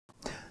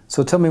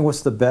So tell me,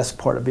 what's the best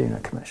part of being a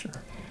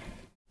commissioner?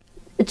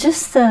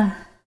 Just the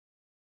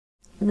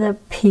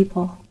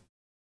people.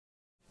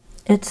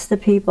 It's the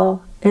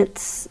people.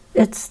 It's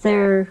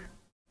their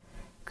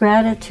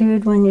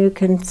gratitude when you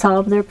can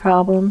solve their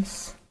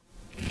problems,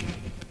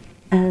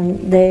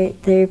 and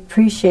they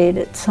appreciate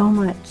it so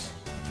much.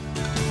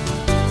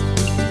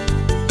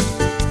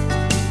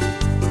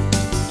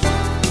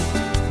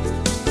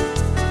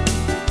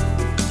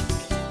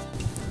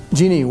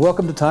 Jeanne,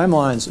 welcome to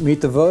Timelines,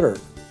 Meet the Voter.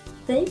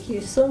 Thank you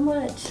so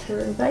much for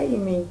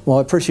inviting me. Well,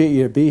 I appreciate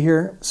you to be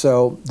here.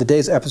 So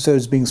today's episode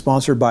is being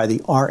sponsored by the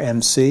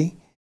RMC.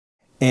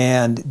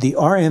 And the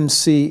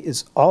RMC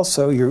is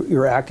also,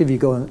 you're active, you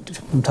go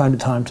from time to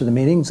time to the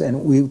meetings,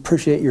 and we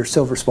appreciate your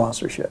silver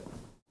sponsorship.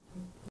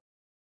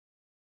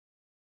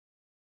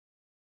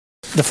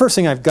 The first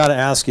thing I've got to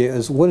ask you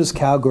is, what is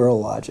cowgirl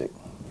logic?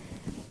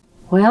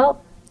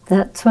 Well,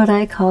 that's what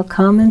I call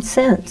common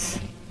sense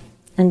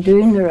and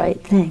doing the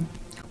right thing.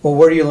 Well,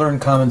 where do you learn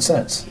common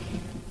sense?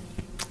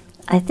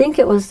 I think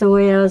it was the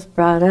way I was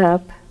brought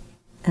up,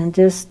 and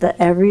just the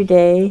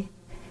everyday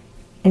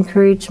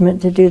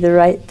encouragement to do the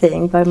right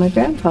thing by my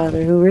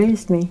grandfather who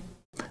raised me.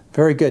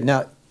 Very good.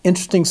 Now,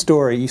 interesting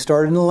story. You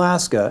started in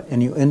Alaska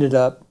and you ended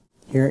up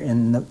here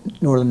in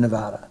northern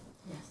Nevada.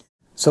 Yes.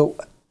 So,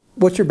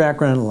 what's your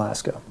background in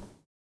Alaska?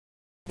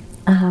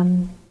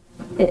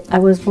 I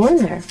was born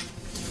there.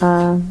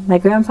 My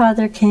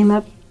grandfather came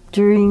up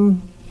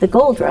during the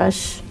gold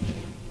rush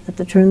at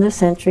the turn of the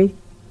century,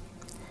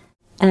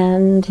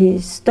 and he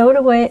stowed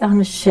away on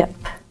a ship,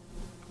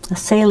 a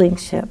sailing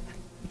ship,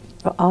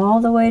 all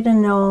the way to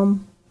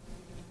Nome,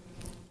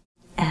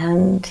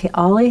 and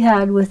all he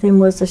had with him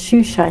was a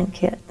shoe shine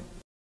kit.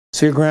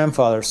 So your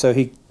grandfather, so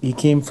he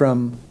came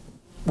from,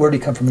 where did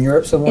he come from,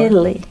 Europe somewhere?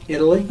 Italy.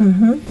 Italy?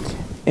 Mm-hmm.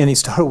 And he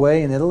stowed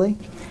away in Italy?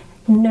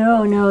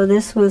 No,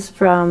 this was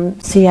from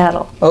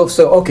Seattle. Oh,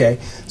 so, okay.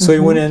 So he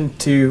went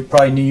into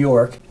probably New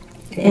York.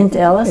 Into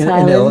Ellis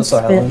Island, into Ellis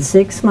spent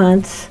 6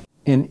 months.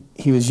 And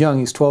he was young,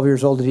 he was 12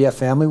 years old. Did he have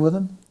family with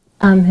him?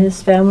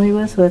 His family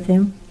was with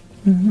him.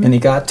 Mm-hmm. And he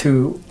got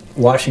to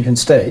Washington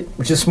State,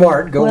 which is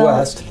smart, go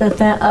west.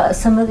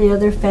 Some of the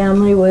other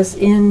family was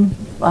in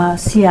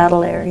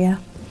Seattle area,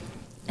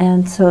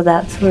 and so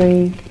that's where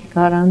he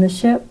got on the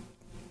ship.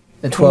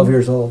 At 12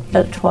 years old?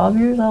 At 12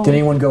 years old. Did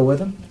anyone go with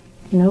him?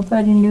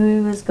 Nobody knew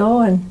he was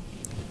going.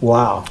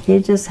 Wow. He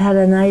just had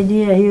an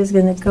idea he was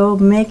going to go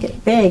make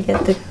it big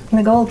at the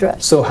gold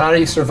rush. So how did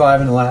he survive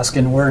in Alaska,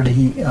 and where did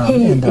he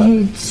end up?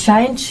 He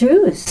shined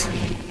shoes,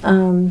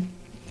 and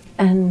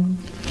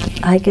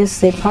I guess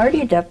they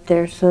partied up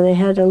there, so they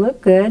had to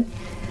look good.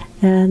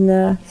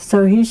 And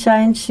so he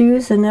shined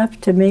shoes enough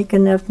to make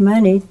enough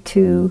money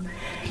to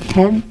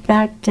head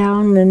back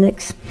down the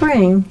next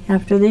spring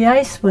after the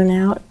ice went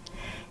out,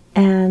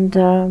 and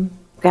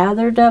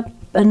gathered up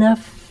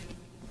enough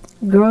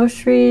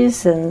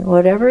groceries and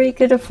whatever he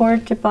could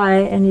afford to buy,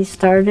 and he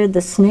started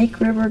the Snake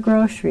River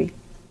Grocery.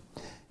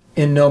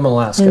 In Nome,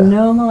 Alaska? In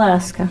Nome,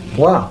 Alaska.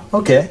 Wow,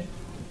 okay.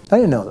 I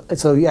didn't know that.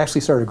 So you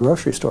actually started a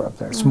grocery store up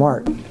there.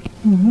 Smart.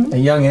 Mm-hmm. A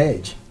young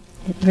age.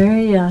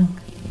 Very young.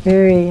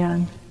 Very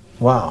young.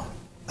 Wow.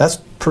 That's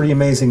pretty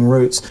amazing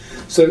roots.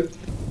 So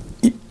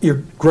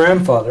your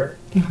grandfather,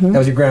 that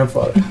was your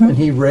grandfather, and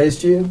he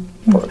raised you?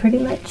 Pretty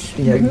much.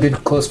 You had a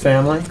good, close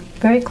family?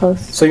 Very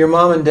close. So your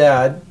mom and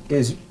dad,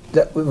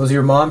 was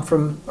your mom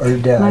from, or your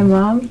dad? My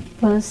mom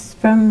was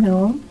from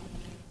Nome.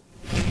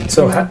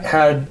 So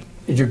where's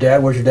your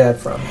dad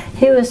from?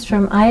 He was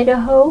from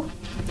Idaho,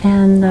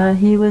 and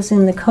he was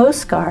in the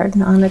Coast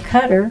Guard on a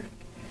cutter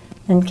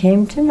and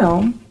came to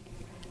Nome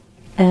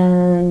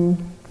and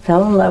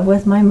fell in love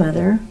with my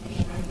mother.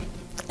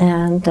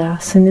 And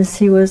as soon as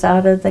he was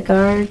out of the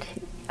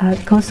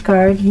Coast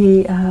Guard,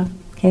 he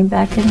came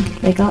back and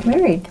they got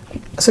married.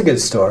 That's a good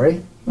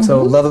story.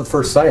 So love at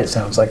first sight, it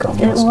sounds like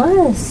almost. It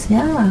was,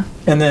 yeah.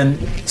 And then,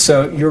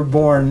 so you were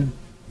born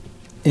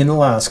in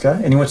Alaska,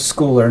 and you went to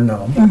school there in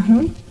Nome.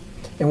 Mm-hmm.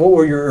 And what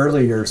were your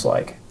early years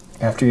like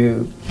after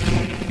you,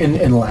 in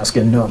Alaska,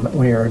 in Nome,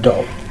 when you were an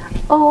adult?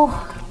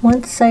 Oh,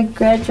 once I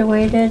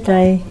graduated,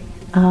 I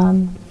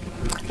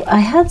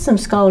had some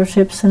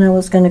scholarships and I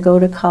was going to go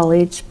to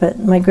college, but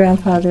my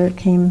grandfather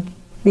became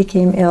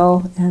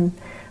ill, and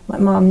my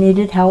mom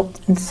needed help,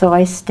 and so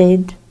I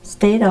stayed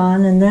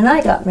on, and then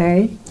I got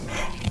married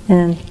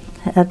and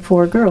had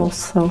 4 girls.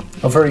 So.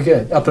 Oh, very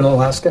good. Up in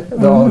Alaska,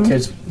 all the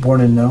kids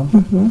born in Nome.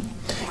 Mm-hmm.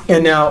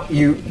 And now,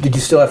 did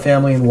you still have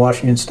family in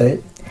Washington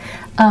State?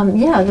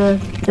 Yeah,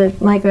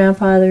 my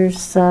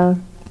grandfather's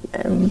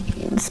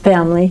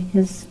family,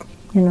 his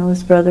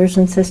brothers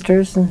and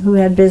sisters, and who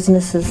had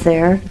businesses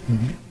there.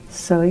 Mm-hmm.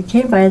 So he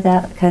came by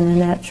that kind of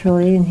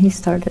naturally, and he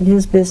started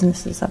his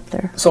businesses up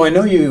there. So I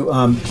know you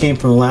came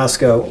from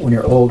Alaska when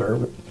you're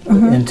older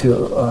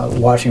into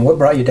Washington. What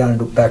brought you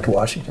back to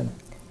Washington?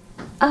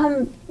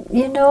 It's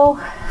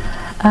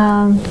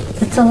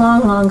a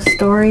long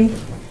story.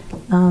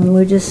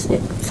 We just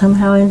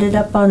somehow ended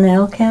up on the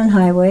Elkan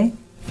Highway.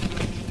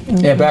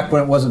 Yeah, back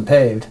when it wasn't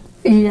paved.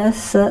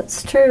 Yes,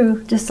 that's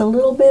true. Just a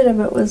little bit of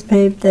it was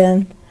paved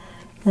then.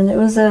 And it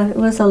was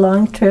a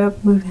long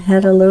trip. We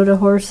had a load of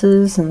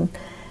horses and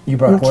You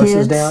brought horses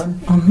kids. down?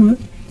 Mm-hmm.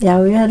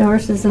 Yeah, we had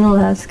horses in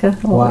Alaska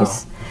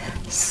always. Wow.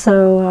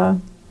 So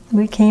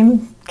we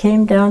came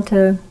down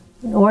to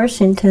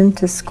Washington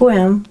to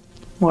Sequim,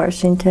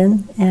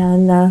 Washington,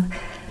 and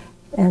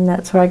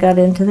that's where I got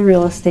into the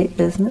real estate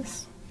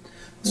business.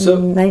 So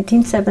In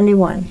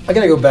 1971. I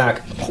got to go back.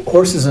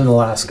 Horses in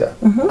Alaska.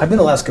 Mm-hmm. I've been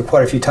to Alaska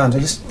quite a few times. I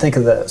just think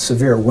of the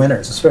severe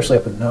winters, especially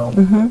up in Nome.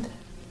 Mm-hmm.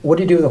 What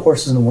do you do with the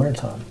horses in the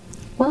wintertime?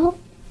 Well,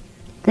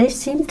 they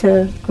seem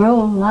to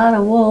grow a lot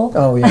of wool.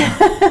 Oh, yeah.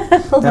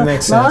 That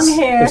makes sense. Long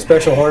hair. They're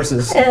special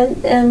horses.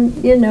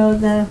 And you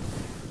know,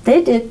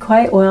 they did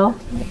quite well,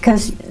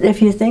 because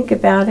if you think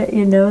about it,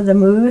 you know, the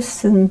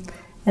moose and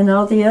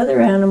all the other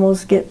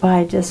animals get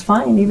by just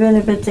fine, even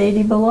if it's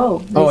 80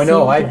 below. Oh, I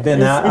know. I've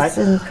been It's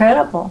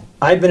incredible.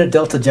 I've been at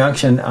Delta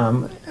Junction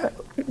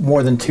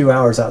more than 2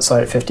 hours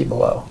outside at 50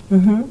 below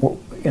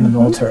in the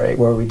military,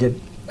 where we did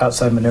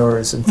outside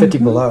maneuvers, and 50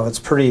 below. It's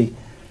pretty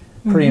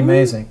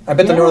amazing. I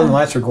bet the Northern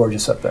Lights are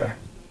gorgeous up there.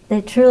 They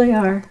truly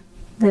are.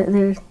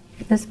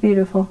 It's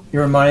beautiful. You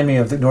remind me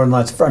of the Northern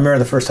Lights. I remember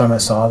the first time I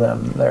saw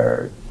them.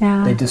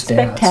 They just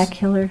dance.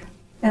 Spectacular.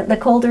 And the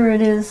colder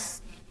it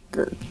is,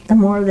 the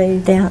more they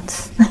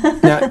dance.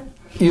 Now,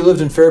 you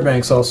lived in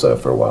Fairbanks also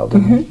for a while,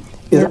 didn't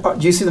you? Do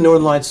you see the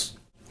Northern Lights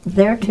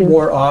there too?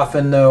 more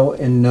often, though,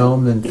 in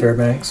Nome than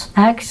Fairbanks?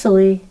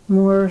 Actually,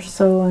 more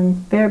so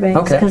in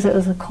Fairbanks, because it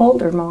was a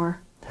colder more.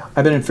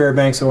 I've been in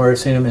Fairbanks where I've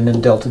seen them, and then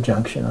Delta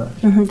Junction.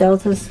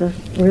 Delta's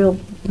real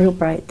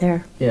bright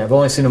there. Yeah, I've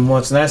only seen them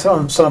once, and I saw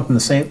them from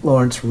the St.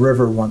 Lawrence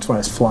River once when I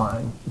was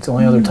flying. It's the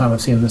only other time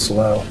I've seen them this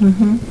low.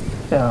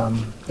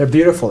 They're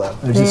beautiful, though.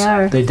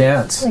 They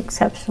dance.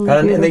 Exceptionally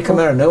beautiful. And they come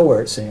out of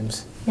nowhere, it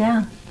seems.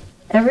 Yeah,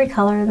 every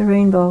color of the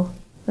rainbow.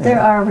 There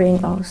are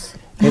rainbows.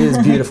 It is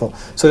beautiful.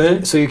 So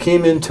you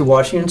came into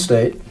Washington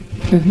State,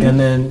 and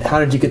then how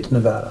did you get to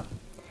Nevada?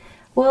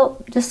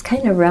 Well, just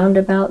kind of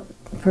roundabout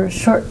for a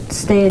short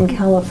stay in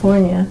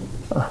California.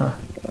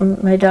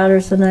 My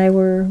daughters and I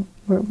were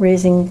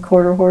raising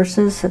quarter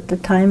horses at the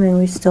time, and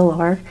we still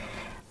are.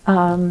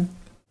 And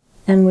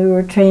we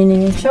were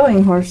training and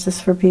showing horses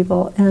for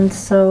people. And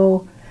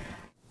so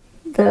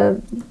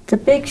the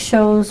big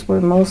shows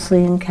were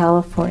mostly in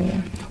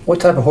California.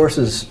 What type of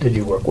horses did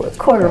you work with?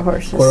 Quarter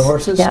horses. Quarter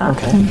horses? Yeah.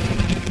 Okay.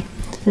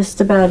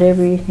 Just about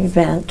every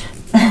event.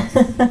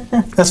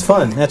 That's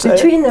fun.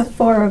 Between the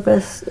four of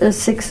us,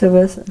 6 of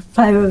us,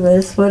 5 of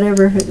us,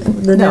 whatever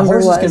the number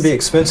was. Horses can be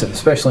expensive,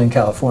 especially in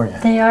California.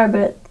 They are,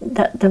 but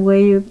the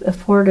way you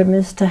afford them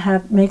is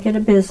to make it a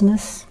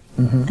business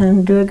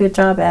and do a good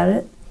job at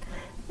it,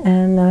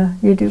 and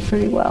you do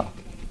pretty well.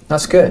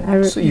 That's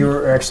good. So you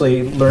were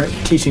actually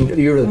teaching.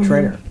 You were the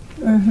trainer,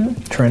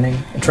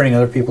 training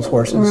other people's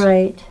horses.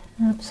 Right,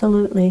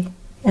 absolutely,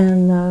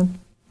 and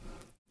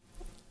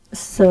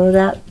so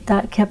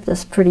that kept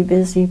us pretty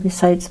busy.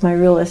 Besides my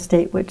real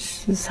estate,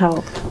 which is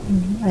how.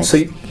 So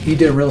you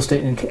did real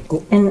estate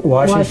in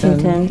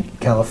Washington,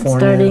 California,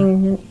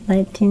 starting in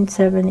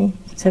 1970,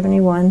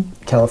 71.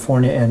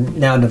 California, and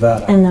now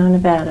Nevada. And now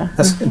Nevada.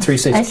 That's in 3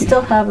 states. I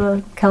still have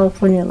a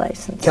California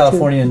license.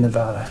 California and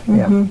Nevada.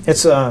 Yeah,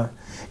 it's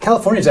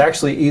California is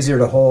actually easier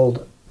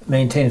to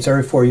maintain. It's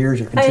every 4 years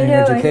you're continuing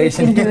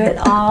education. You can do it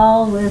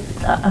all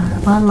with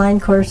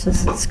online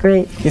courses. It's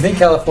great. You think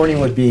California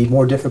would be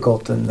more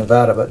difficult than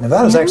Nevada, but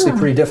Nevada's actually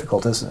pretty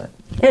difficult, isn't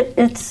it?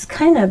 It's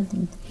kind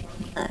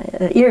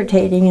of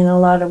irritating in a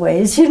lot of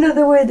ways. You know,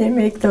 the way they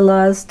make the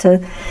laws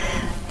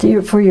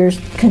for your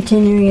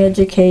continuing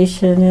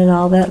education and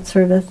all that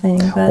sort of thing.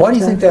 But, why do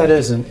you think that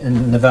is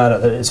in Nevada,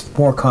 that it's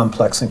more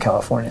complex than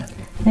California?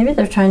 Maybe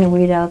they're trying to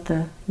weed out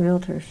the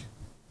realtors.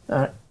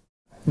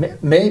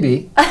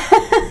 Maybe.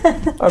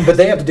 But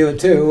they have to do it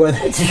too, and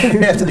you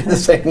have to do the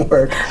same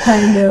work.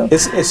 I know.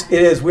 It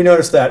is. We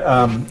noticed that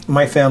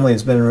my family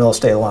has been in real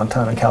estate a long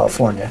time in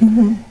California,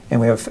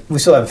 and we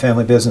still have a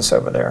family business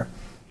over there.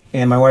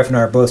 And my wife and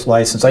I are both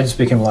licensed. I just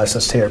became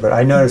licensed here, but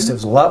I noticed it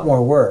was a lot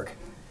more work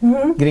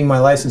getting my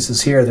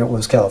licenses here than it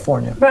was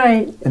California.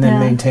 Right. And then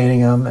maintaining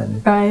them.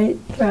 And right.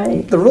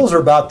 The rules are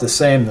about the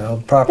same,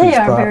 though. Property's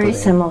property. They are very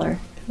similar.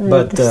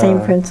 But the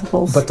same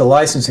principles. But the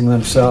licensing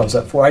themselves,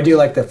 I do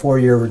like that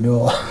 4-year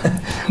renewal.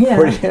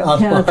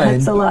 Yeah,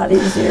 that's a lot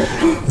easier.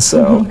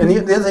 So, and the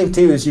other thing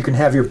too is you can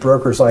have your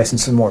broker's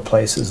license in more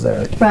places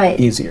there. Right.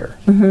 Easier.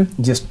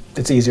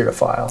 It's easier to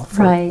file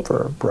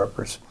for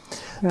brokers.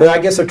 Right. But I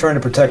guess they're trying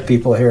to protect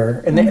people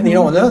here. And you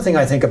know, another thing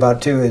I think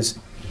about too is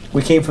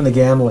we came from the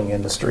gambling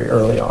industry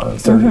early on in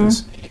the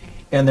 30s.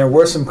 And there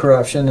was some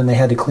corruption, and they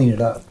had to clean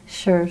it up.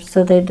 Sure.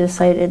 So they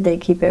decided they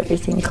keep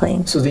everything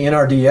clean. So the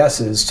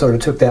NRDSs sort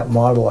of took that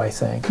model, I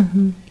think.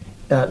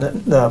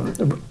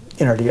 The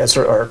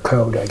NRDS or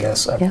code, I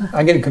guess.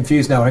 I'm getting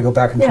confused now when I go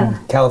back into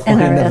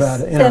California and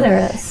Nevada.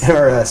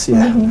 NRS,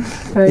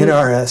 yeah. Right.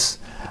 NRS.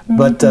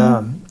 But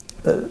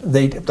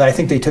I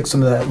think they took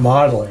some of that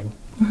modeling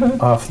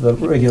off the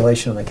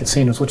regulation of the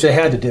casinos, which they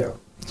had to do.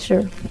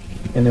 Sure.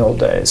 In the old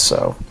days.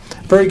 So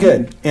very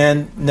good.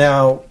 And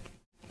now,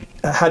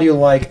 how do you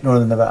like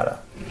Northern Nevada?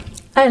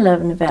 I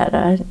love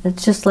Nevada.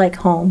 It's just like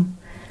home.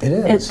 It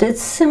is.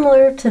 It's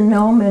similar to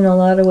Nome in a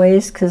lot of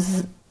ways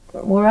because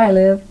where I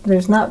live,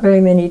 there's not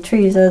very many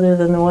trees other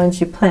than the ones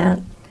you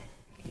plant.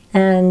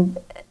 And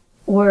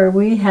where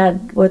we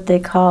had what they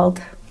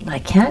called, I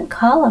can't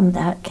call them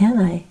that, can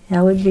I?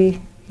 That would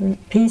be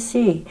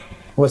PC.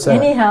 What's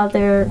that? Anyhow,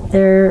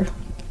 they're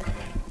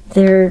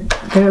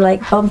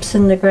like bumps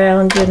in the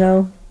ground, you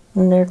know,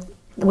 and they're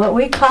what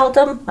we called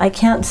them. I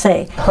can't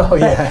say. Oh,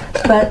 yeah.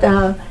 But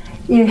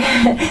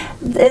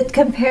it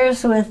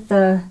compares with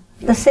the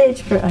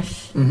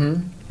sagebrush.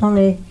 Mm-hmm.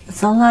 Only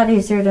it's a lot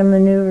easier to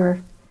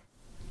maneuver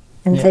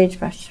in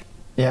sagebrush.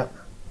 Yeah.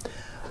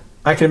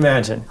 I can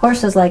imagine.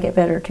 Horses like it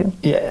better too.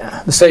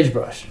 Yeah, the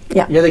sagebrush.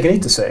 Yeah. Yeah, they can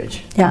eat the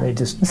sage. Yeah. They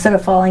just instead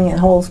of falling in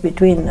holes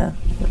between the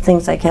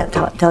things I can't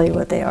tell you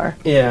what they are.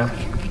 Yeah.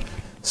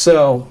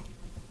 So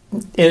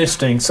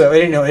interesting. So I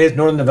didn't know.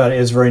 Northern Nevada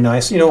is very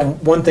nice. You know,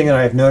 one thing that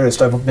I've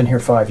noticed. I've been here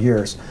 5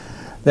 years.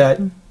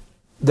 That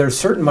there's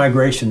certain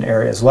migration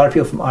areas. A lot of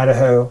people from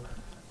Idaho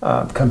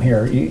come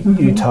here.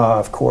 Utah,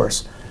 of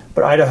course.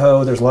 But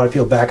Idaho, there's a lot of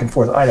people back and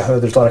forth. Idaho,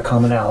 there's a lot of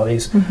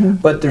commonalities.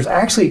 But there's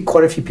actually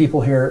quite a few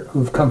people here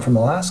who've come from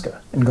Alaska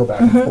and go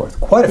back and forth.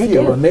 Quite a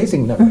few,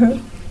 amazing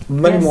number.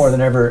 Many more than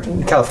ever.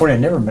 In California, I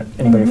never met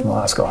anybody from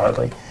Alaska,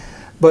 hardly.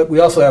 But we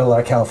also have a lot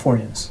of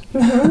Californians.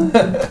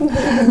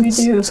 We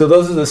do. So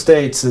those are the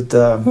states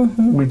that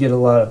we get a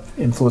lot of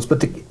influence.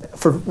 But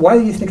why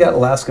do you think that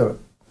Alaska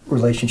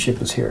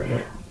relationship is here?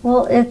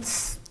 Well,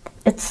 it's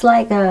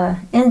like a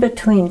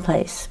in-between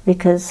place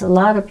because a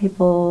lot of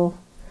people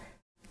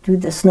do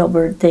the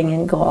snowbird thing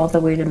and go all the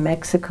way to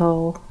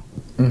Mexico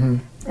and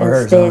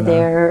stay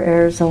there,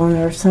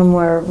 Arizona, or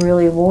somewhere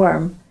really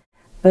warm.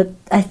 But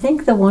I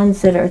think the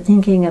ones that are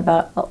thinking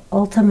about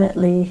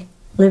ultimately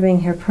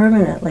living here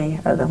permanently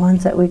are the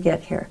ones that we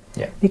get here.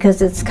 Yeah. Because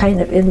it's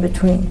kind of in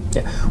between.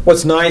 Yeah.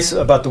 What's nice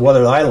about the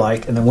weather that I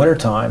like in the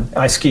wintertime,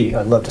 I ski.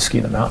 I love to ski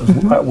in the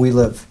mountains. We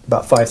live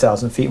about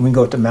 5,000 feet. And we can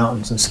go up to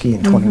mountains and ski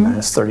in 20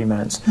 minutes, 30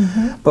 minutes.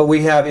 But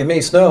it may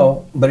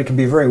snow, but it can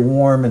be very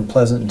warm and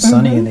pleasant and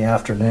sunny in the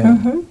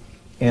afternoon.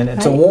 And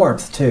it's a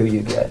warmth, too,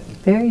 you get.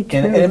 Very true.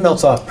 And it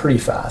melts off pretty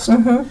fast. I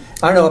don't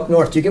know, up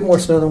north, do you get more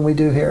snow than we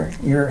do here?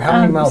 You're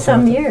how many miles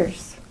some north?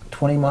 Years.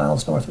 20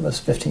 miles north of us,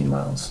 15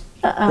 miles.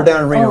 We're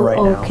down in Reno right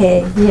now.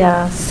 Okay,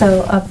 yeah.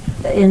 So up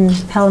in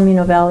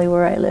Palomino Valley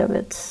where I live,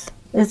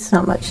 it's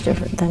not much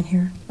different than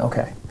here.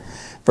 Okay.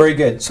 Very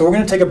good. So we're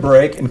going to take a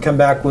break and come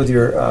back with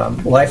your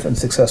life and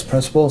success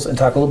principles and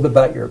talk a little bit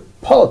about your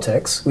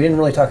politics. We didn't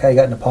really talk how you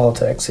got into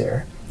politics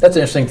here. That's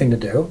an interesting thing to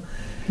do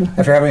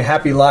after having a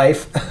happy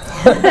life.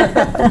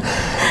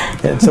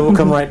 And so we'll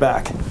come right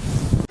back.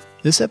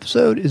 This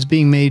episode is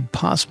being made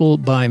possible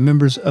by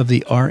members of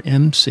the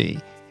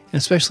RMC,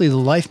 especially the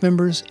life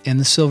members and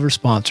the silver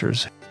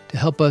sponsors, to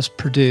help us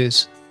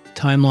produce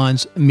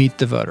Timeline's Meet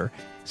the Voter.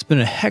 It's been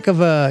a heck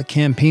of a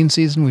campaign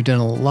season. We've done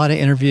a lot of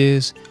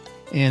interviews.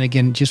 And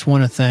again, just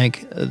want to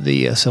thank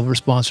the silver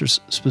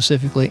sponsors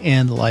specifically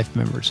and the life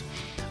members.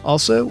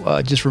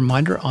 Also, just a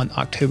reminder, on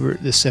October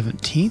the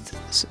 17th,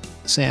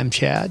 Sam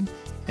Chad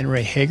and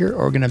Ray Hager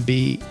are going to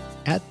be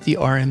at the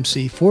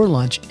RMC for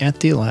lunch at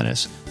the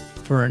Atlantis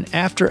for an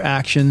after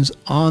actions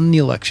on the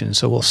election.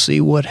 So we'll see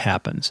what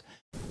happens.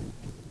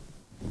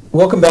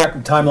 Welcome back to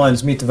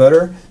Timeline's Meet the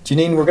Voter.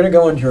 Jeanine, we're going to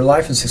go into your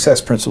life and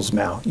success principles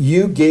now.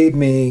 You gave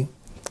me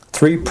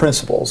 3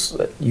 principles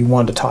that you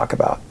wanted to talk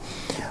about.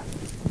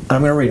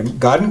 I'm going to read them.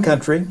 God and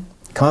country,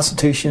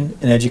 Constitution,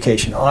 and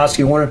education. I'll ask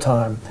you one at a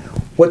time.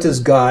 What does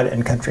God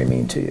and country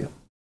mean to you?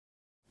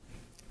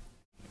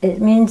 It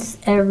means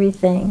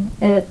everything.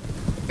 It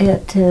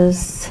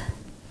is,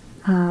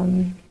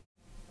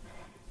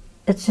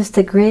 it's just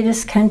the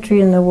greatest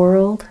country in the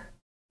world.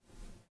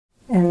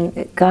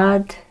 And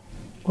God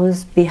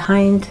was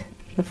behind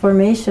the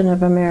formation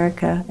of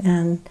America,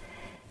 and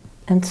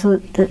so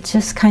that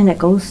just kind of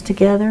goes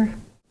together,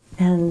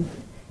 and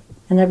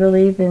I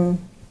believe in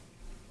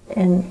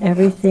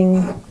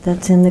everything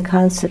that's in the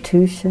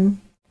Constitution.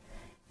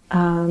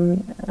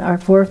 Our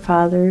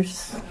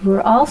forefathers, who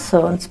were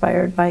also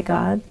inspired by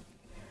God,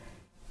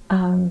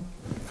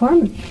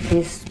 formed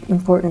these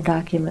important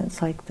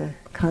documents like the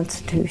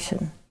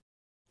Constitution.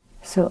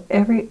 So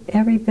every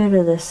bit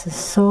of this is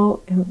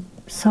so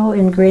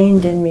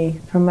ingrained in me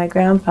from my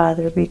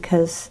grandfather,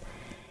 because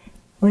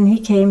when he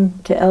came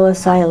to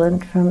Ellis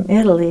Island from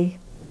Italy,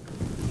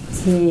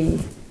 he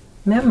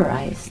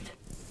memorized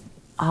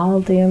all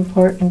the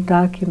important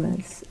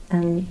documents.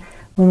 And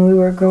when we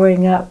were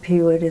growing up,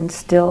 he would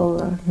instill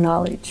the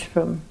knowledge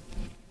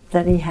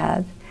that he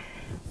had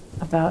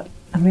about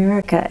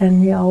America.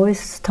 And he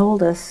always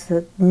told us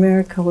that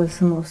America was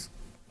the most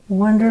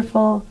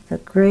wonderful, the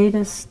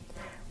greatest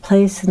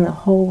place in the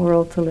whole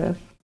world to live.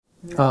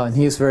 And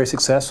he was very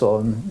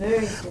successful.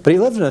 But he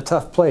lived in a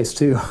tough place,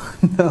 too.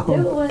 No.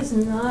 It was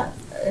not,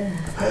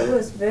 it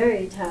was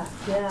very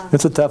tough, yeah.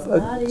 It's a tough,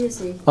 not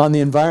easy. On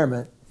the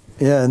environment,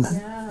 and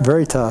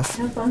very tough.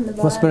 Tough on the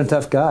body. Must have been a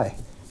tough guy.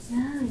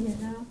 Yeah, you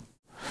know.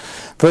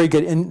 Very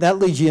good, and that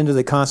leads you into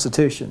the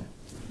Constitution.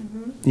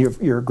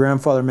 your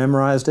grandfather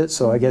memorized it,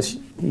 so I guess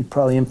he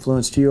probably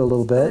influenced you a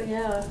little bit. Oh,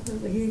 yeah,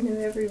 he knew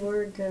every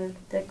word to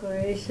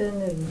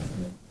Declaration and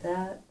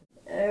that,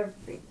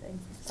 everything.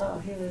 Oh,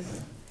 he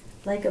was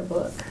like a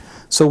book.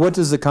 So what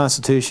does the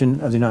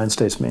Constitution of the United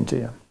States mean to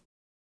you?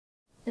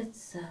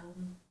 It's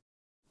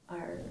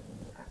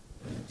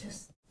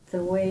just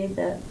the way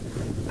that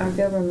our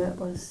government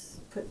was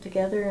put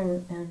together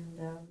and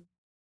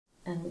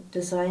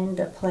designed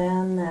a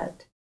plan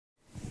that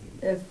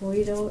if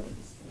we don't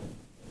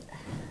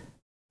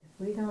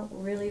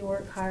really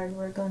work hard,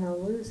 we're going to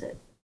lose it.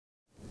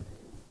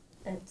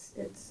 It's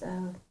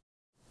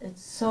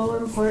so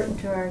important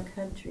to our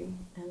country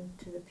and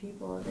to the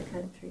people of the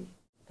country.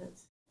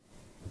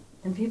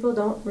 And people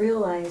don't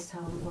realize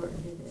how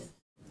important it is.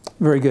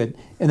 Very good.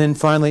 And then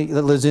finally,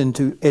 that leads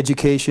into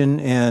education,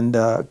 and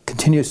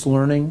continuous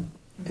learning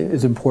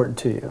is important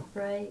to you.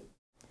 Right.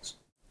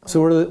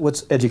 So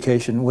what's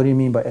education? What do you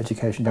mean by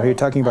education? Are you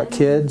talking about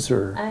kids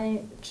or?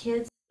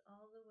 Kids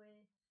all the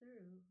way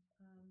through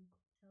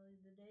till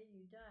the day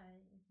you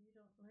die. If you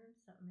don't learn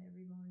something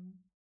every morning,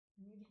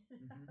 when you get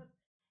up,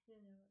 you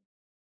know.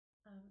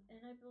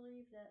 And I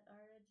believe that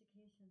our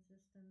education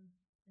system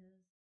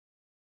is,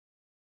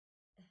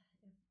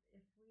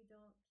 if we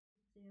don't keep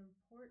the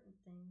important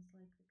things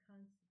like the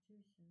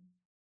Constitution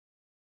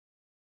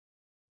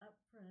up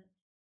front,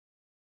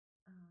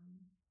 and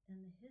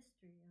the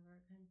history of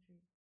our country.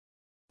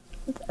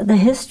 The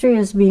history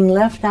is being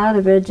left out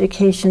of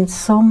education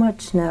so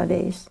much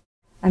nowadays.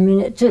 I mean,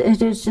 it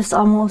is just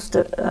almost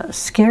a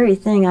scary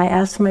thing. I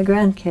ask my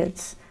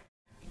grandkids,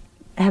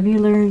 have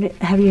you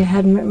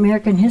had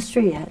American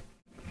history yet?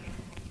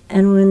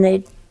 And when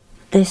they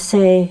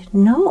say,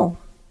 no,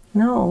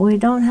 we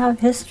don't have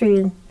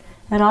history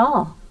at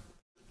all.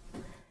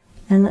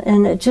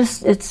 And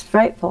it's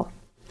frightful.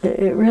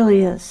 It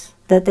really is,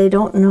 that they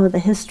don't know the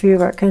history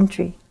of our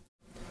country.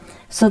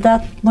 So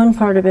that's one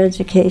part of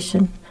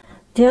education.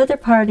 The other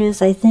part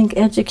is, I think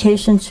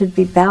education should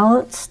be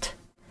balanced,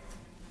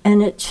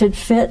 and it should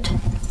fit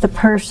the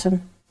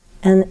person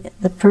and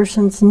the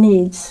person's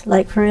needs.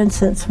 Like, for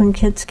instance, when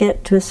kids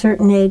get to a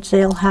certain age,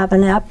 they'll have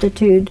an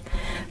aptitude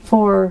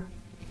for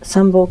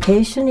some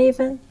vocation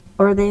even,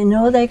 or they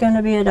know they're going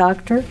to be a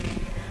doctor,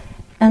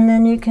 and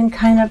then you can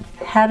kind of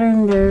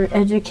pattern their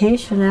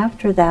education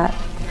after that.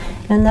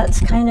 And that's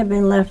kind of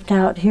been left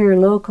out here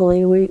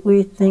locally.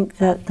 We think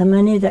that the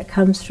money that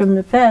comes from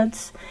the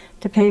feds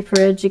to pay for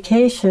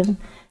education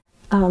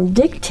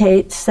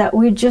dictates that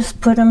we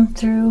just put them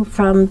through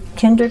from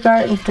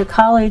kindergarten to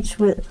college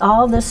with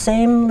all the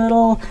same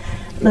little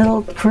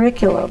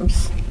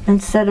curriculums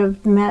instead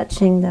of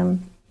matching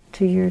them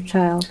to your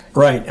child.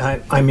 Right.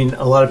 I mean,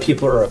 a lot of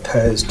people are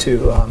opposed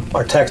to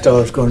our tax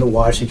dollars going to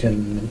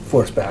Washington and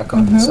forced back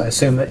on us. I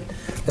assume that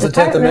it's the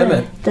 10th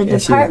Amendment. The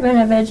Department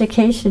of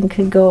Education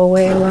could go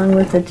away along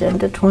with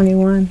Agenda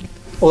 21.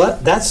 Well,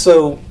 that's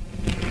so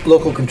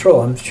local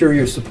control. I'm sure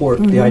you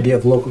support the idea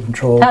of local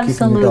control,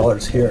 keeping the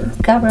dollars here.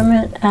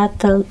 Government at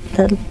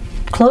the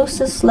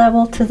closest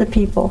level to the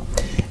people.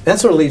 That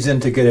sort of leads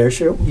into a good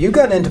issue. You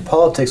got into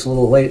politics a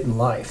little late in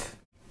life.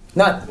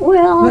 Not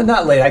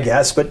late, I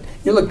guess, but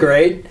you look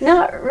great.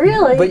 Not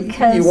really.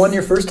 But you won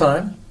your first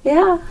time.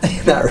 Yeah.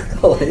 Not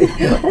really.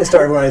 I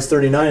started when I was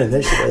 39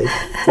 initially,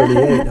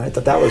 38. I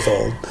thought that was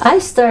old. I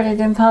started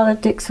in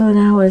politics when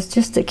I was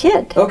just a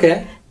kid.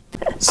 Okay.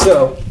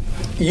 So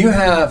you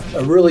have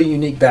a really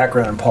unique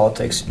background in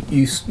politics.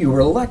 You were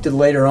elected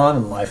later on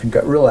in life and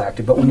got real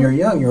active, but when you were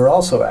young, you were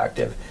also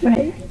active.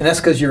 Right. And that's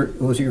because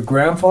was your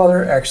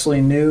grandfather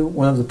actually knew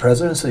one of the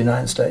presidents of the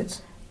United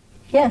States?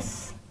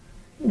 Yes.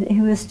 He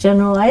was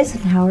General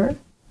Eisenhower,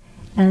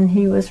 and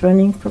he was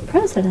running for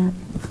president.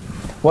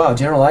 Wow,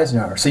 General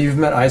Eisenhower. So you've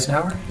met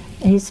Eisenhower?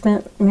 He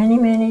spent many,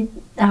 many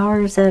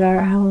hours at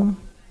our home.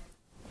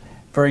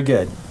 Very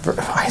good.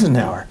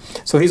 Eisenhower.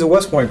 So he's a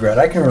West Point grad.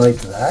 I can relate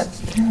to that.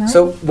 Right.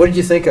 So what did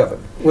you think of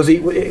him?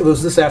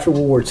 Was this after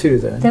World War II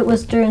then? That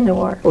was during the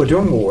war. Oh,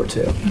 during World War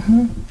II.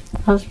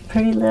 I was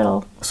pretty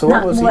little. So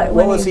what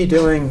was he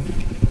doing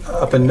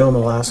up in Nome,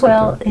 Alaska?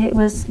 Well,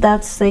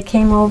 they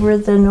came over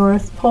the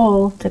North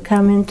Pole to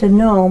come into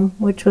Nome,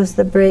 which was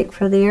the break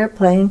for the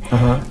airplane,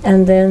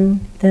 and then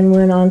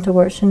went on to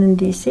Washington,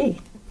 D.C.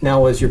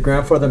 Now, was your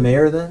grandfather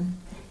mayor then?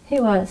 He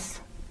was.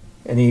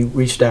 And he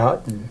reached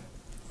out?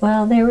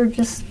 Well, they were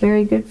just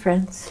very good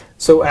friends.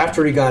 So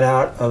after he got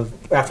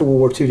after World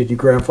War II, did your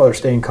grandfather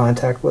stay in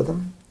contact with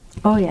him?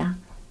 Oh, yeah.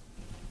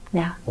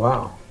 Yeah.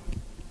 Wow.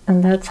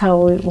 And that's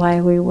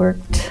why we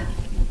worked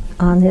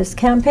on his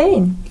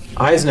campaign.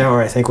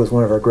 Eisenhower, I think, was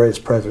one of our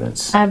greatest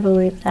presidents. I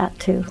believe that,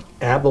 too.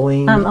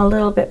 Abilene. I'm a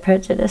little bit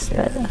prejudiced,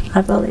 but I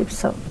believe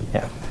so.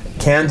 Yeah.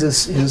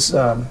 Kansas is,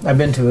 I've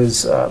been to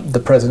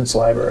the President's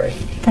Library.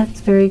 That's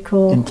very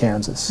cool. In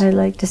Kansas. I'd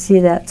like to see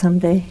that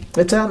someday.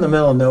 It's out in the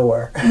middle of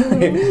nowhere.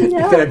 You've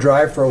got to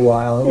drive for a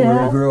while.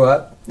 Where we grew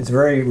up, it's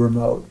very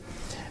remote.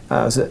 He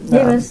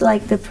was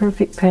like the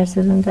perfect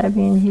president. I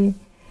mean,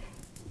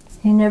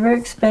 he never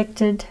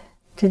expected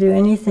to do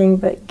anything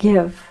but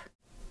give.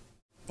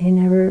 He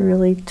never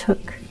really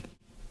took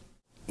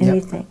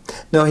anything.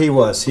 No, he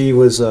was. He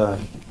was a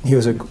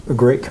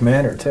great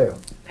commander too.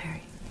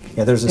 Very.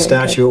 Yeah, there's a Very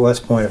statue good. at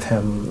West Point of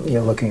him,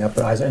 looking up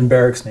at Eisenhower, and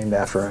barracks named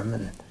after him.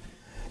 And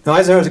no,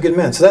 Eisenhower's a good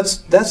man. So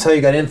that's how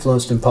you got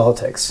influenced in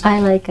politics. I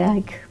like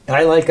Ike.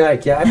 I like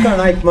Ike. Yeah, I've got an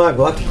Ike mug.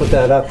 We'll have to put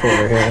that up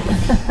over here.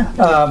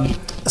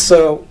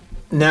 So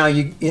now,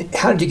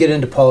 how did you get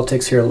into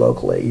politics here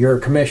locally? You're a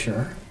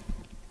commissioner.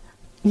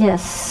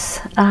 Yes.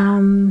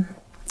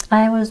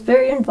 I was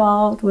very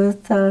involved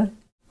with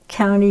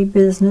county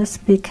business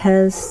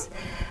because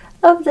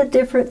of the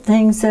different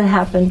things that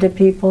happened to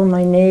people,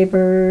 my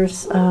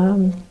neighbors,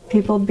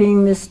 people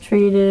being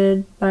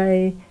mistreated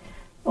by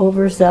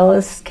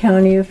overzealous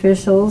county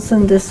officials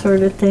and this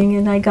sort of thing,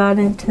 and I got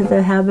into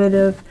the habit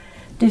of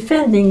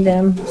defending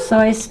them. So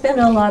I spent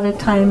a lot of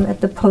time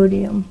at the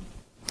podium.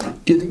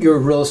 You're a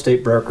real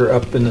estate broker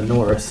up in the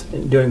north,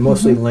 doing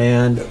mostly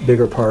land,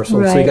 bigger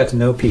parcels, so you Right. got to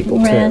know people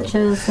too.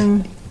 Ranches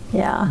and,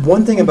 yeah.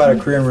 One thing about a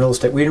career in real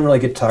estate, we didn't really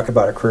get to talk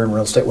about a career in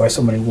real estate, why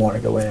somebody would want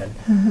to go in.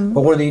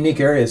 But one of the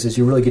unique areas is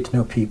you really get to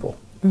know people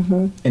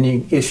and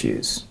the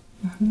issues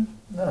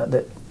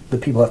that the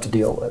people have to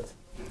deal with.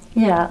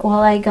 Yeah, well,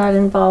 I got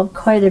involved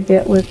quite a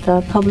bit with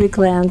public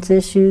lands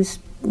issues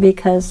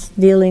because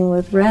dealing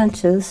with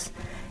ranches,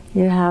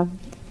 you have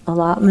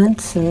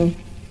allotments and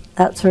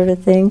that sort of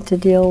thing to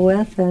deal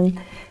with, and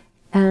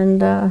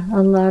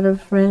a lot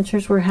of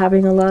ranchers were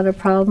having a lot of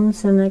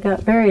problems, and I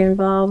got very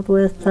involved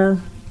with the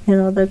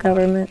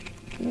government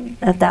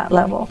at that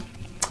level.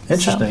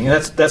 Interesting,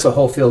 and that's a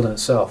whole field in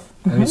itself.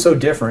 I mean, it's so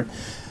different.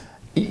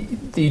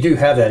 You do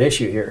have that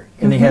issue here,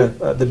 and they have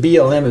the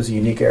BLM is a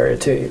unique area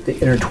too. It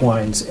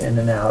intertwines in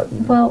and out.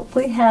 Well,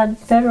 we had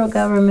federal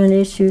government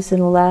issues in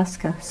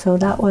Alaska, so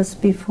that was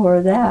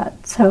before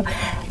that. So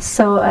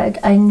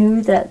I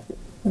knew that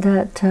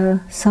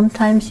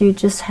sometimes you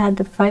just had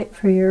to fight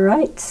for your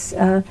rights.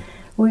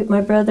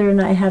 My brother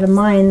and I had a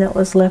mine that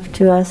was left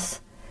to us,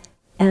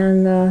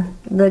 and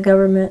the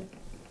government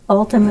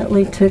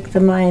ultimately took the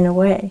mine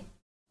away.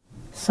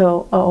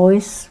 So I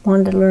always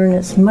wanted to learn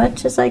as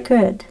much as I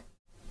could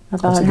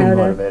about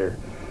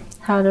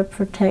how to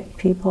protect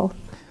people.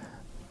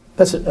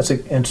 That's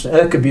interesting.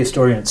 That could be a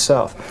story in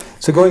itself.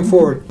 So going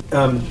forward,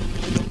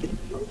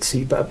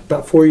 see,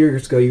 about 4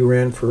 years ago, you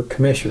ran for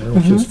commissioner,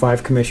 which is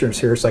 5 commissioners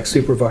here. It's like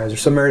supervisor.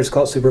 Some areas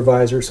call it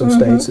supervisor. Some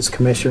states it's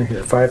commissioner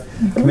here.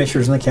 5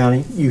 commissioners in the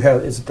county. You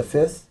have, is it the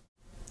 5th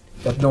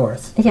up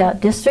north? Yeah,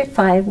 District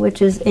 5,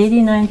 which is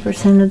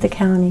 89% of the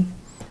county.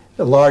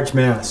 A large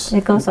mass.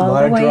 It goes all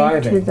the way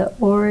to the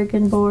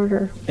Oregon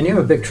border. And you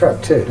have a big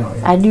truck too, don't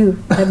you? I do.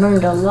 I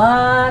burned a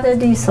lot of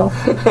diesel.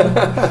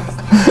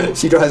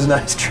 She drives a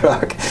nice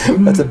truck.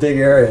 That's a big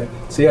area.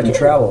 So you have to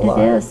travel a lot.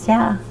 It is,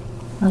 yeah.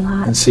 A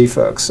lot. And see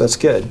folks. That's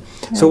good.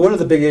 Yeah. So what are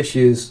the big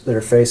issues that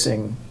are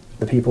facing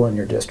the people in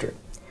your district?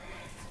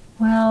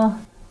 Well,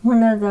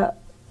 one of the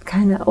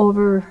kind of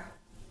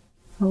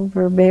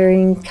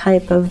overbearing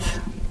type of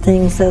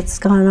things that's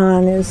gone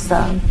on is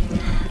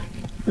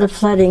the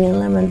flooding in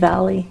Lemon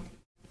Valley.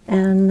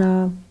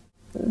 And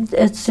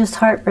it's just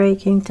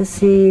heartbreaking to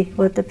see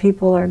what the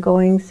people are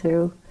going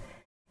through,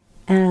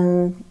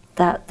 and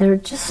that they're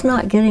just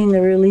not getting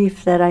the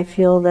relief that I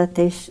feel that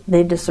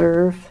they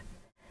deserve.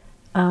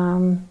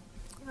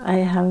 I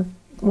have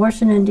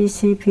Washington,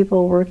 D.C.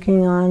 people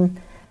working on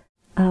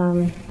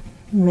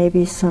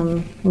maybe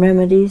some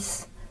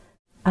remedies,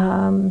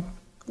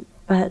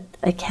 but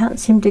I can't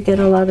seem to get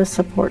a lot of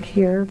support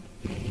here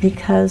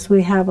because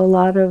we have a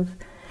lot of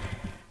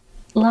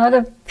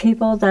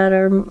people that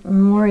are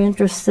more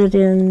interested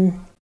in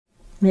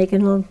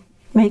making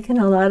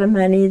a lot of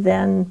money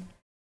than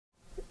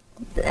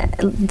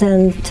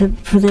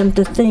for them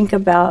to think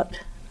about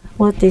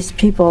what these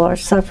people are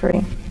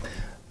suffering.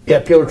 Yeah,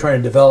 people are trying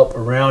to develop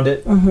around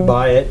it,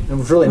 buy it.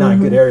 And it's really not a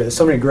good area. There's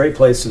so many great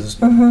places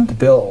to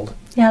build.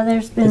 Yeah,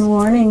 there's been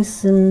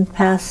warnings in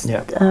past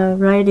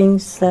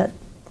writings that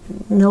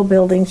no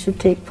building should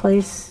take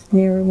place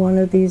near one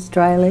of these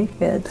dry lake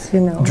beds,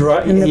 in the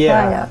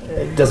playa.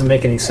 It doesn't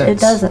make any sense. It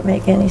doesn't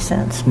make any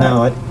sense.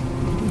 No,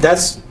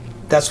 that's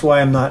why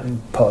I'm not in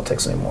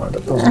politics anymore.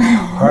 Those are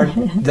hard.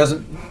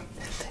 Doesn't.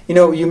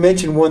 You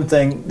mentioned one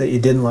thing that you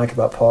didn't like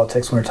about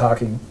politics when we were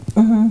talking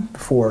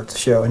before the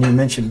show, and you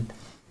mentioned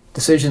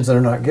decisions that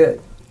are not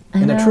good.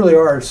 And there truly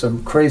are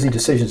some crazy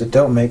decisions that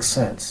don't make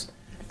sense.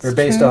 They're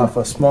based off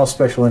a small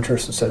special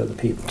interest instead of the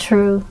people.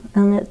 True,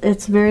 and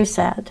it's very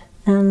sad,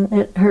 and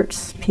it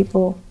hurts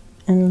people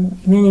in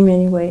many,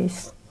 many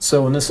ways.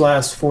 So in this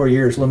last 4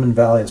 years, Lemon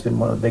Valley has been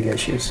one of the big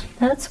issues.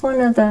 That's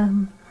one of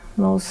the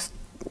most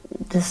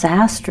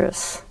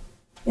disastrous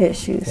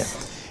issues.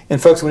 Yeah.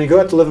 And folks, when you go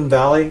out to Lemon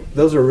Valley,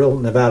 those are real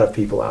Nevada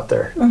people out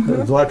there.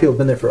 There's a lot of people who've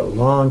been there for a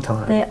long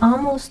time. They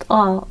almost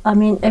all. I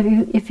mean,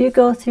 if you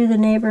go through the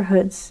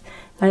neighborhoods,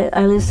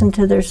 I listen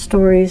to their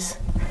stories,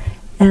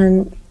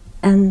 and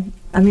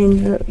I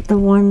mean the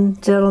one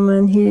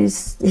gentleman, he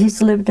was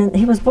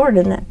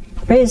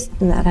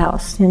raised in that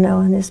house,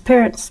 and his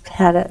parents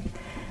had it,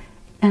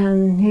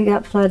 and he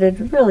got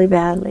flooded really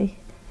badly.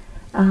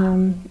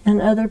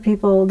 and other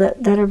people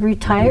that have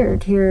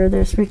retired here.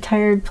 There's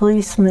retired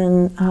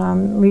policemen,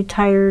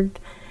 retired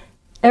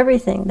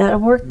everything, that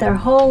have worked their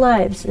whole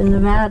lives in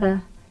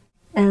Nevada,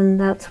 and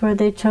that's where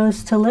they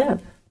chose to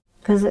live.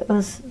 Because it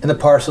was... And the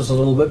parcel's a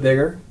little bit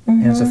bigger,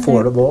 and it's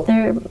affordable.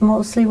 They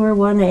mostly were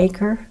 1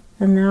 acre,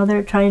 and now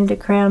they're trying to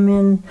cram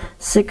in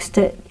 6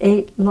 to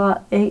 8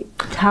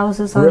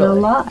 houses on a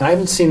lot. I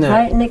haven't seen that.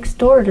 Right next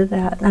door to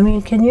that. I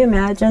mean, can you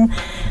imagine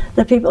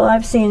the people?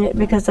 I've seen it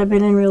because I've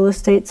been in real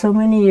estate so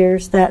many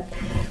years, that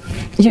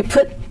you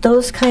put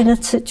those kind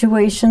of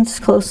situations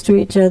close to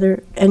each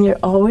other, and you're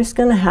always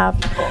going to have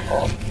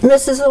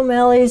Mrs.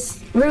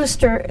 O'Malley's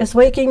rooster is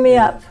waking me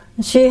up.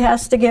 She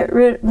has to get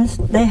rid.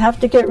 They have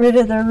to get rid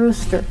of their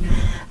rooster,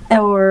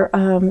 or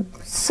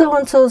so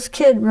and so's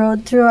kid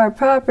rode through our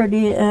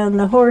property and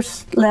the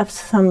horse left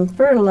some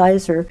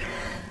fertilizer,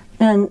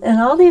 and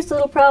all these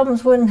little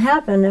problems wouldn't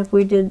happen if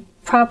we did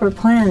proper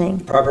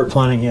planning. Proper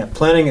planning, yeah.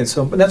 Planning is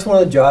so. That's one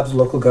of the jobs of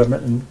local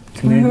government and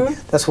community.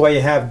 That's why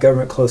you have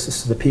government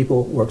closest to the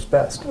people works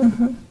best.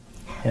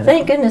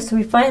 Thank goodness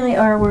we finally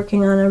are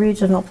working on a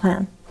regional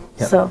plan.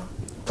 Yep. So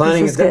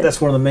planning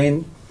that's one of the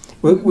main.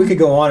 We could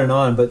go on and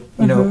on, but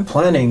you know,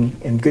 planning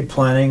and good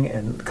planning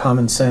and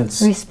common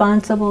sense.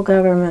 Responsible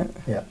government.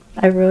 Yeah.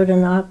 I wrote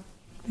an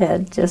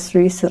op-ed just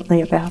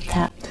recently about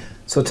that.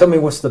 So tell me,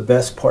 what's the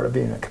best part of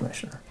being a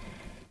commissioner?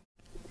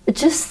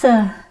 Just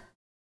the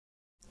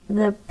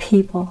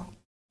people.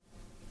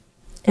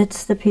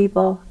 It's the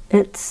people.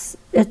 It's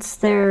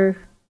their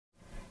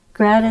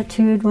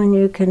gratitude when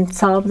you can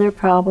solve their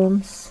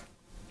problems,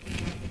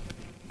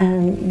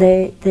 and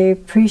they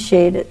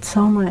appreciate it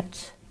so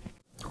much.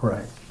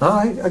 Right.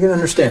 I can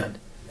understand.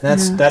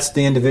 That's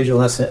the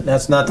individual.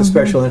 That's not the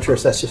special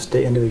interest. That's just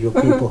the individual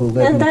people who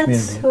live in the community. And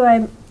that's who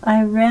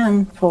I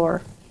ran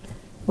for,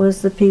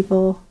 was the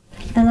people,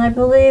 and I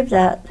believe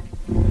that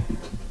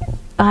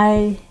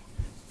I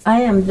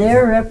am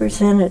their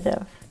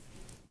representative,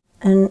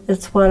 and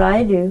it's what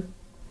I do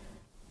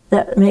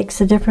that makes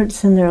a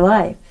difference in their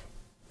life.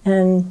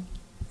 And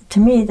to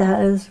me,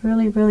 that is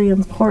really, really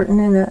important,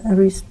 and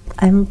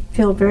I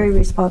feel very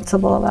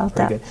responsible about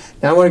that. Good.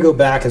 Now I want to go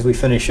back as we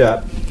finish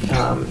up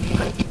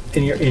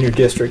in your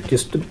district,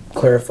 just to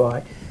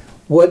clarify.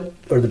 What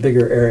are the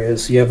bigger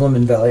areas? You have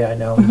Lemon Valley, I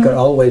know. You've got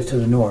all the way to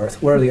the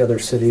north. What are the other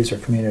cities or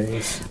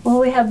communities?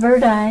 Well, we have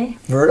Verdi.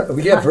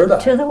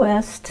 Verdi. To the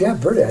west. Yeah,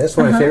 Verdi. That's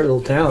one of my favorite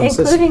little towns.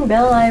 Including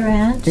Belli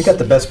Ranch. You got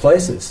the best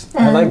places.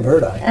 I like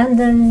Verdi. And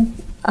then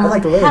I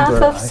like to live in half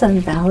Verdi. of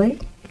Sun Valley.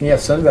 You have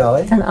Sun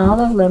Valley. And all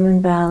of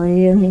Lemon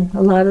Valley, and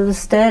a lot of the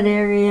Stead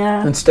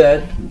area.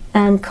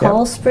 And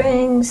Coal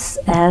Springs,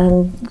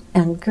 and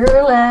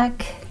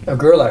Gerlach. Oh,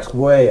 Gerlach's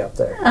way up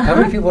there. How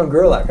many people in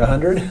Gerlach?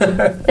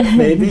 100?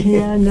 Maybe?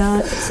 Yeah,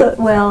 no. So,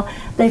 well,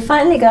 they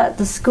finally got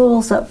the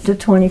schools up to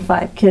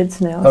 25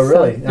 kids now. Oh,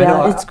 really? So,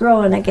 yeah, it's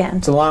growing again.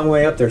 It's a long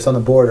way up there. It's on the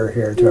border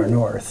here to our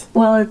north.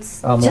 Well,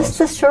 it's just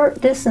a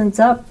short distance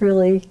up,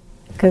 really,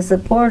 because the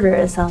border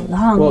is a long ways up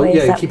there. Well,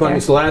 yeah, you keep on.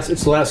 It's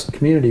the last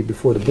community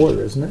before the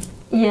border, isn't it?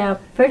 Yeah,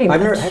 pretty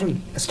much.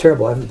 It's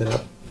terrible. I haven't been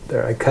up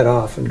there. I cut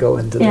off and go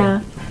into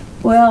the...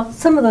 Well,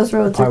 some of those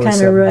roads are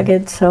kind of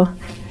rugged, so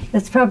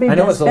it's probably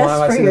best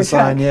for your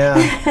truck. Yeah.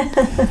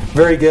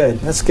 Very good.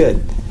 That's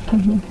good.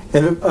 And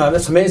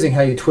that's amazing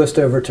how you twist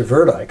over to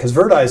Verdi, because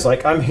Verdi is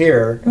like, I'm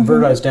here, and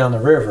Verdi's down the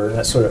river, and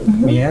that sort of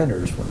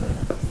meanders when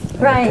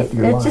right.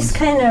 It just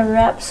kind of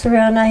wraps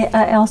around.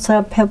 I also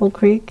have Pebble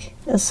Creek,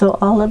 so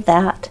all of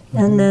that.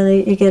 And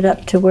then you get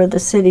up to where the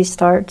city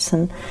starts,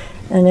 and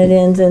it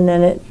ends, and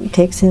then it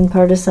takes in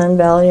part of Sun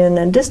Valley, and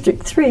then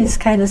District 3 is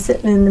kind of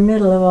sitting in the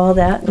middle of all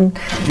that. And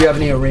do you have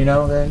any of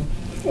Reno then?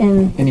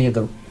 Any of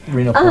the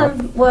Reno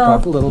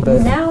well, a little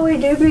bit? Now we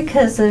do,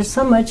 because there's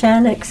so much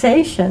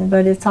annexation,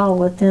 but it's all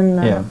within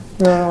the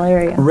rural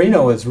area.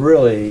 Reno is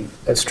really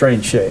a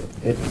strange shape.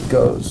 It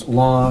goes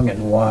long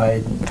and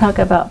wide. Talk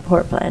about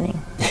poor planning.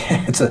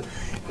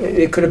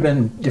 It could have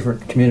been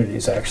different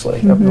communities,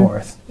 actually, up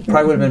north. It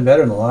probably would have been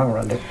better in the long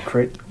run to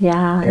create...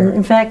 Yeah,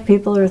 in fact,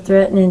 people are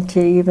threatening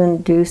to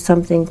even do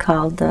something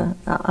called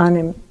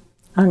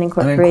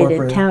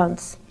unincorporated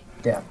towns.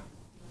 Yeah.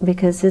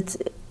 Because it's...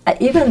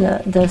 even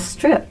the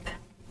Strip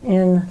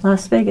in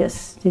Las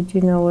Vegas, did you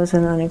know, was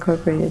an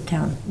unincorporated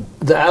town?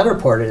 The outer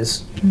part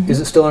is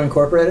it still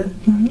unincorporated?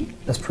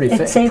 That's pretty...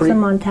 It saves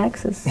them on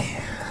taxes.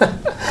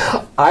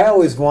 I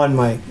always won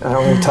I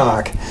won't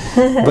talk,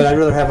 but I'd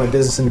rather have my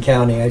business in the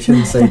county. I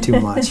shouldn't say too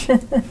much.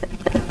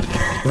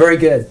 Very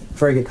good,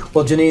 very good.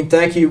 Well, Jeanne,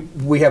 thank you.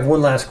 We have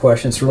one last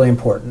question. It's really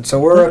important. So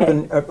we're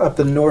up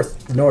in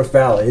North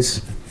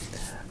Valleys.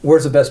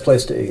 Where's the best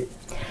place to eat?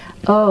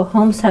 Oh,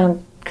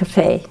 Hometown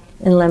Cafe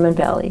in Lemon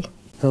Valley.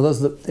 So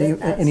those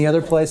any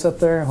other place up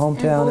there?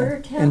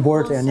 Hometown? In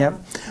Bordertown, yep.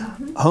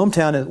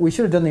 Hometown, we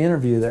should have done the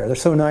interview there. They're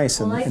so nice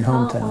in Hometown. I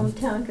call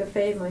Hometown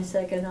Cafe my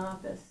second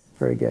office.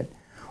 Very good.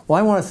 Well,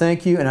 I want to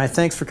thank you, and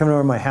thanks for coming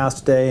over to my house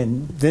today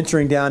and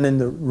venturing down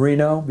into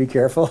Reno. Be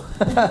careful.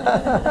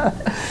 By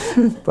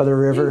the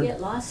river. You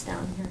get lost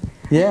down here.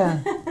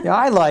 Yeah,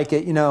 I like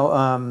it. You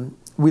know,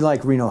 we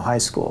like Reno High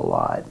School a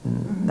lot,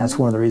 and that's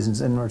one of the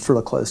reasons. And it's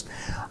really close.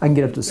 I can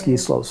get up to ski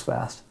slopes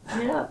fast.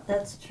 Yeah,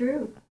 that's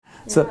true.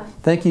 So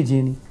thank you,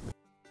 Jeannie.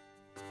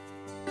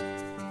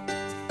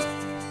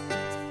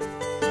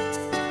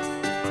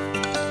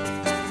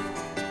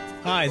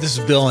 Hi, this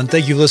is Bill, and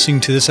thank you for listening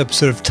to this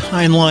episode of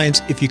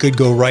Timelines. If you could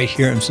go right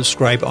here and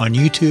subscribe on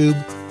YouTube,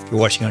 if you're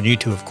watching on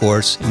YouTube, of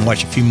course, and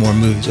watch a few more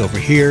movies over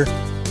here.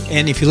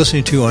 And if you're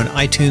listening to on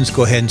iTunes,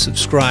 go ahead and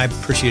subscribe.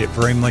 Appreciate it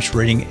very much,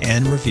 rating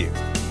and review.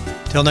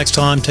 Till next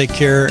time, take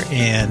care,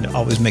 and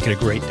always make it a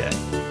great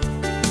day.